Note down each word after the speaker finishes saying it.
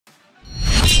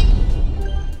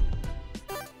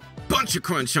Bunch of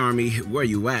Crunch Army, where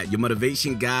you at? Your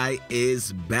motivation guy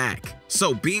is back.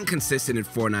 So being consistent in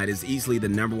Fortnite is easily the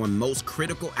 #1 most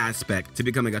critical aspect to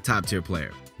becoming a top tier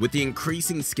player. With the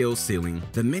increasing skill ceiling,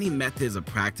 the many methods of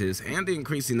practice, and the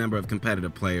increasing number of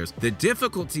competitive players, the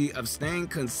difficulty of staying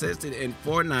consistent in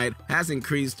Fortnite has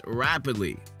increased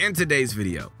rapidly. In today's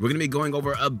video, we're going to be going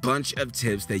over a bunch of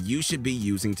tips that you should be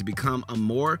using to become a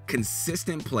more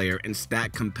consistent player and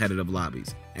stack competitive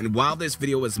lobbies. And while this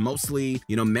video is mostly,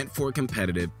 meant for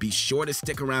competitive, be sure to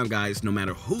stick around, guys, no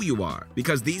matter who you are,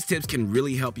 because these tips can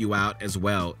really help you out as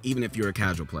well, even if you're a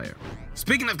casual player.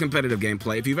 Speaking of competitive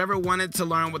gameplay, if you've ever wanted to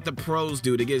learn what the pros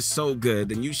do to get so good,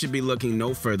 then you should be looking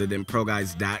no further than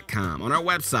ProGuides.com. On our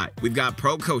website, we've got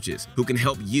pro coaches who can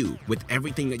help you with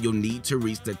everything that you'll need to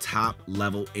reach the top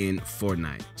level in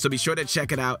Fortnite. So be sure to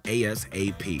check it out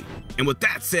ASAP. And with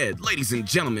that said, ladies and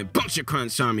gentlemen, Bunch of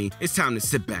Crunch Army, it's time to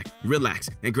sit back, relax,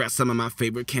 and grab some of my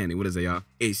favorite candy. What is it, y'all?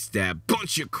 It's that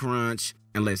Bunch of Crunch,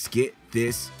 and let's get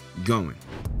this going.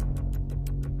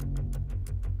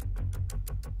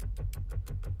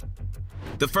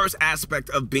 The first aspect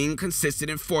of being consistent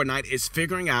in Fortnite is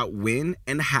figuring out when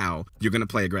and how you're going to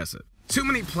play aggressive. Too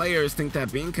many players think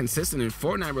that being consistent in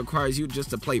Fortnite requires you just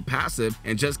to play passive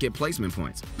and just get placement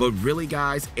points. But really,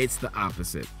 guys, it's the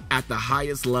opposite. At the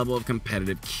highest level of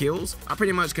competitive, kills are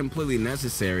pretty much completely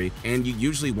necessary, and you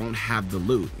usually won't have the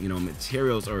loot,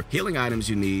 materials or healing items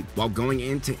you need while going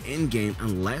into in-game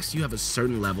unless you have a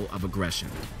certain level of aggression.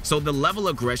 So the level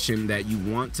of aggression that you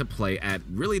want to play at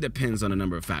really depends on a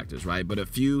number of factors, right? But a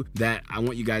few that I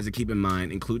want you guys to keep in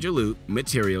mind include your loot,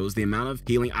 materials, the amount of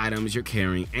healing items you're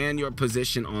carrying, and your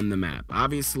position on the map.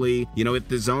 Obviously, if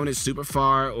the zone is super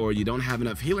far or you don't have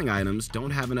enough healing items, don't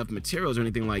have enough materials or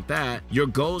anything like that, your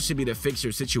goal should be to fix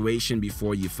your situation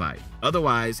before you fight.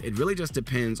 Otherwise, it really just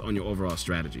depends on your overall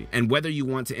strategy and whether you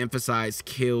want to emphasize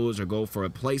kills or go for a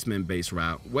placement based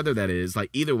route. Whether that is,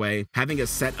 either way, having a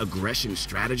set aggression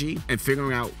strategy and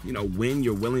figuring out when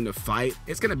you're willing to fight,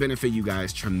 it's going to benefit you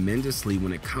guys tremendously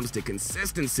when it comes to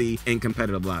consistency in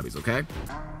competitive lobbies. Okay.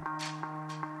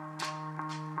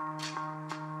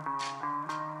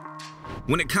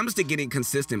 When it comes to getting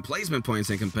consistent placement points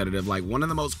in competitive, one of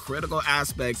the most critical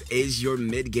aspects is your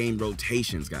mid-game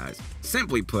rotations, guys.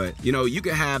 Simply put, you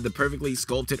could have the perfectly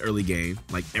sculpted early game,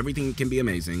 everything can be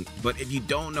amazing, but if you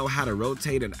don't know how to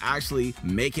rotate and actually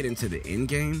make it into the end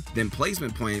game, then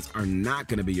placement points are not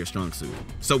going to be your strong suit.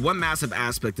 So one massive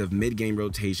aspect of mid-game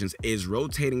rotations is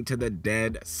rotating to the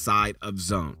dead side of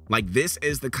zone. This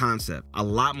is the concept a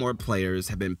lot more players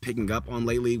have been picking up on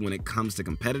lately when it comes to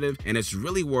competitive, and it's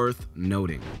really worth noting.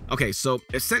 Okay, so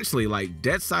essentially,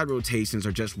 dead side rotations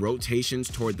are just rotations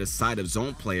toward the side of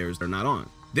zone players they're not on.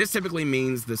 This typically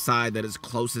means the side that is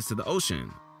closest to the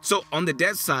ocean. So on the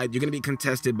dead side, you're going to be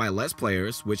contested by less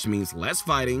players, which means less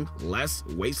fighting, less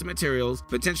wasted materials,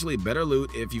 potentially better loot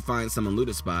if you find some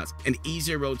unlooted spots, and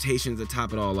easier rotations to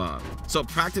top it all off. So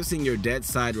practicing your dead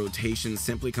side rotation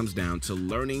simply comes down to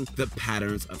learning the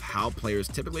patterns of how players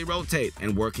typically rotate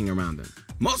and working around them.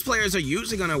 Most players are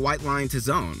usually going to white line to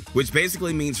zone, which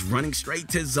basically means running straight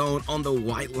to zone on the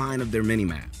white line of their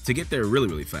minimap to get there really,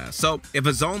 really fast. So if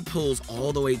a zone pulls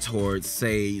all the way towards,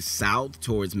 say, south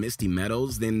towards Misty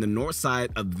Meadows, then the north side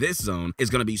of this zone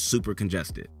is going to be super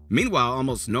congested. Meanwhile,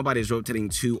 almost nobody is rotating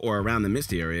to or around the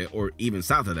Misty area or even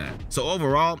south of that. So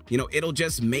overall, it'll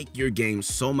just make your game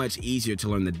so much easier to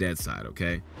learn the dead side,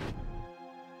 okay?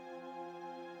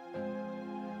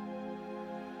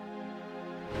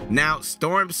 Now,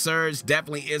 Storm Surge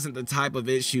definitely isn't the type of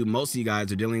issue most of you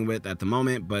guys are dealing with at the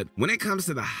moment, but when it comes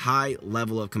to the high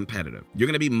level of competitive, you're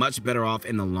going to be much better off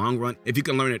in the long run if you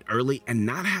can learn it early and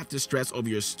not have to stress over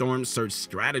your Storm Surge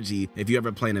strategy if you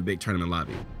ever play in a big tournament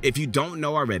lobby. If you don't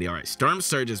know already, alright, Storm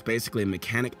Surge is basically a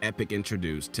mechanic Epic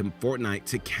introduced to Fortnite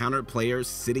to counter players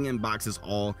sitting in boxes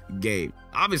all game.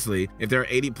 Obviously, if there are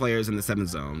 80 players in the 7th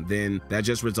zone, then that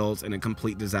just results in a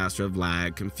complete disaster of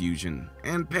lag, confusion,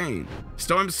 and pain.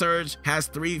 Storm Surge has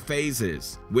 3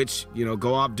 phases, which,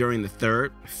 go off during the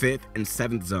 3rd, 5th, and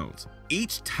 7th zones.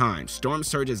 Each time Storm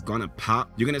Surge is gonna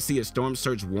pop, you're gonna see a Storm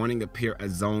Surge warning appear a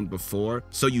zone before,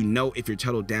 so you know if your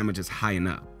total damage is high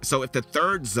enough. So if the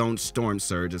 3rd zone Storm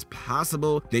Surge is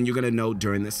possible, then you're gonna know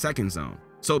during the 2nd zone.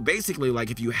 So basically, like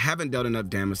if you haven't dealt enough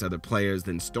damage to other players,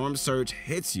 then Storm Surge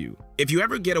hits you. If you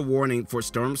ever get a warning for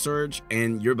Storm Surge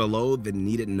and you're below the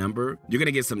needed number, you're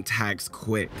gonna get some tags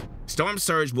quick. Storm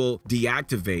Surge will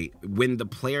deactivate when the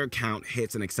player count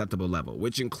hits an acceptable level,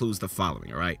 which includes the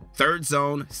following, all right? 3rd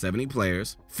zone, 70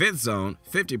 players, 5th zone,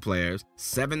 50 players,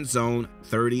 7th zone,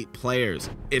 30 players.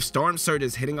 If Storm Surge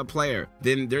is hitting a player,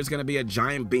 then there's gonna be a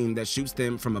giant beam that shoots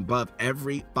them from above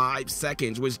every 5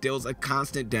 seconds, which deals a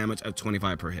constant damage of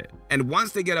 25 per hit. And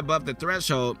once they get above the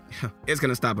threshold, it's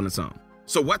gonna stop on its own.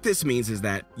 So what this means is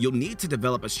that you'll need to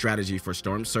develop a strategy for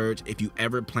Storm Surge if you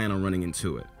ever plan on running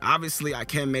into it. Obviously, I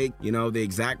can't make, the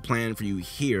exact plan for you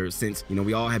here since,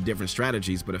 we all have different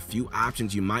strategies, but a few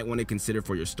options you might want to consider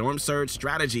for your Storm Surge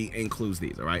strategy includes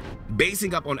these, all right?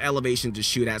 Basing up on elevation to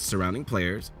shoot at surrounding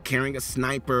players, carrying a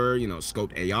sniper,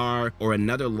 scoped AR, or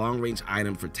another long-range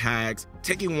item for tags,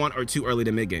 taking 1 or 2 early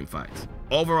to mid-game fights.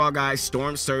 Overall, guys,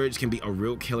 Storm Surge can be a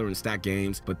real killer in stack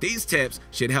games, but these tips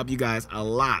should help you guys a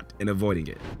lot in avoiding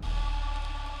it.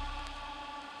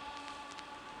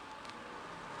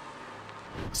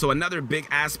 So another big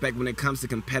aspect when it comes to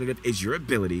competitive is your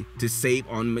ability to save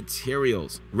on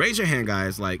materials. Raise your hand,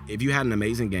 guys, like if you had an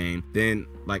amazing game, then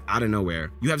like out of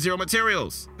nowhere, you have 0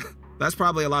 materials. That's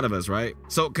probably a lot of us, right?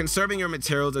 So conserving your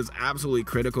materials is absolutely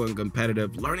critical and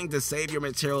competitive. Learning to save your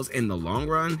materials in the long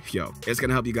run, it's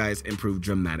gonna help you guys improve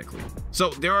dramatically. So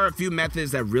there are a few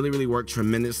methods that really work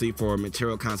tremendously for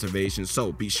material conservation.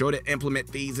 So be sure to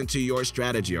implement these into your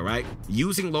strategy, all right?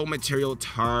 Using low material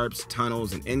tarps,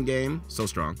 tunnels, and in-game, so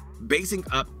strong. Basing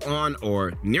up on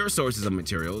or near sources of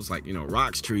materials like,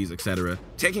 rocks, trees, etc.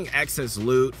 Taking excess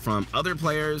loot from other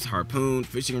players, harpoon,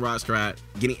 fishing rod strat,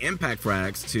 getting impact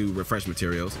frags to refresh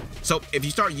materials. So if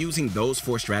you start using those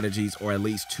 4 strategies, or at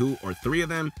least 2 or 3 of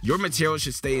them, your materials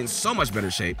should stay in so much better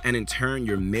shape, and in turn,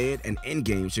 your mid and end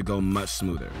game should go much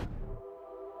smoother.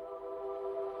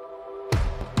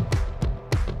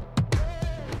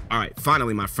 All right,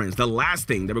 finally, my friends, the last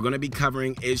thing that we're going to be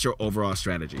covering is your overall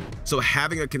strategy. So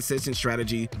having a consistent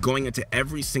strategy going into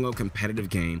every single competitive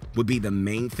game would be the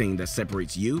main thing that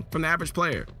separates you from the average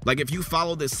player. Like if you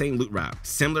follow the same loot route,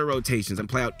 similar rotations, and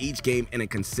play out each game in a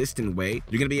consistent way,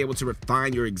 you're going to be able to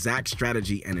refine your exact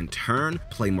strategy and in turn,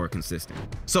 play more consistent.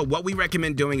 So what we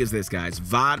recommend doing is this, guys,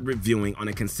 VOD reviewing on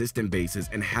a consistent basis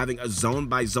and having a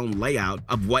zone-by-zone layout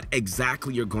of what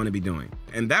exactly you're going to be doing.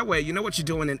 And that way, you know what you're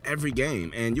doing in every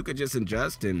game, and you could just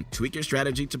adjust and tweak your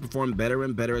strategy to perform better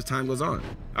and better as time goes on.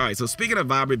 All right, so speaking of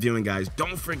vibe reviewing, guys,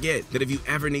 don't forget that if you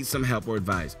ever need some help or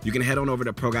advice, you can head on over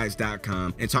to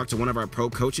ProGuides.com and talk to one of our pro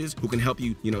coaches who can help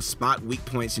you, spot weak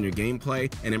points in your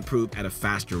gameplay and improve at a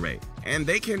faster rate. And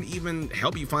they can even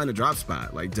help you find a drop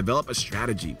spot, like develop a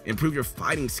strategy, improve your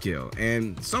fighting skill,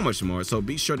 and so much more. So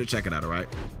be sure to check it out, all right?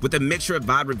 With a mixture of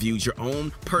VOD reviews, your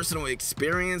own personal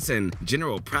experience, and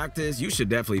general practice, you should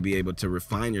definitely be able to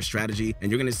refine your strategy,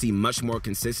 and you're going to see much more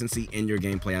consistency in your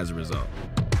gameplay as a result.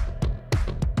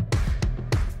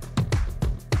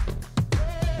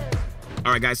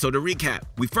 All right, guys, so to recap,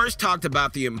 we first talked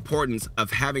about the importance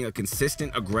of having a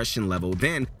consistent aggression level,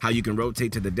 then how you can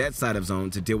rotate to the dead side of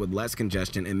zone to deal with less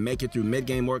congestion and make it through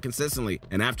mid-game more consistently.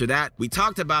 And after that, we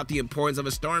talked about the importance of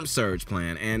a Storm Surge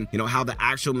plan and, how the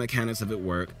actual mechanics of it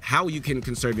work, how you can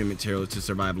conserve your materials to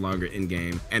survive longer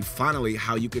in-game, and finally,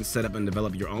 how you can set up and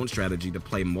develop your own strategy to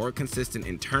play more consistent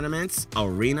in tournaments,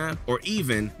 arena, or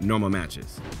even normal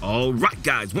matches. All right,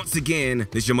 guys, once again,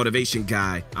 this is your motivation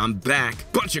guy. I'm back.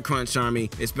 Bunch of Crunch Army.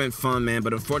 It's been fun, man,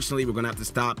 but unfortunately, we're gonna have to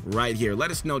stop right here.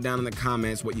 Let us know down in the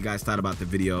comments what you guys thought about the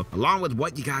video, along with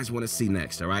what you guys want to see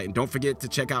next, all right? And don't forget to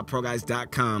check out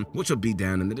ProGuides.com, which will be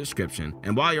down in the description.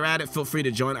 And while you're at it, feel free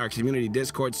to join our community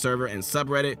Discord server and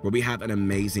subreddit, where we have an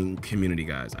amazing community,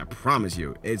 guys. I promise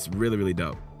you, it's really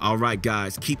dope. All right,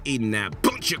 guys, keep eating that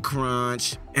bunch of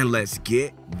crunch, and let's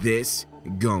get this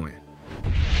going.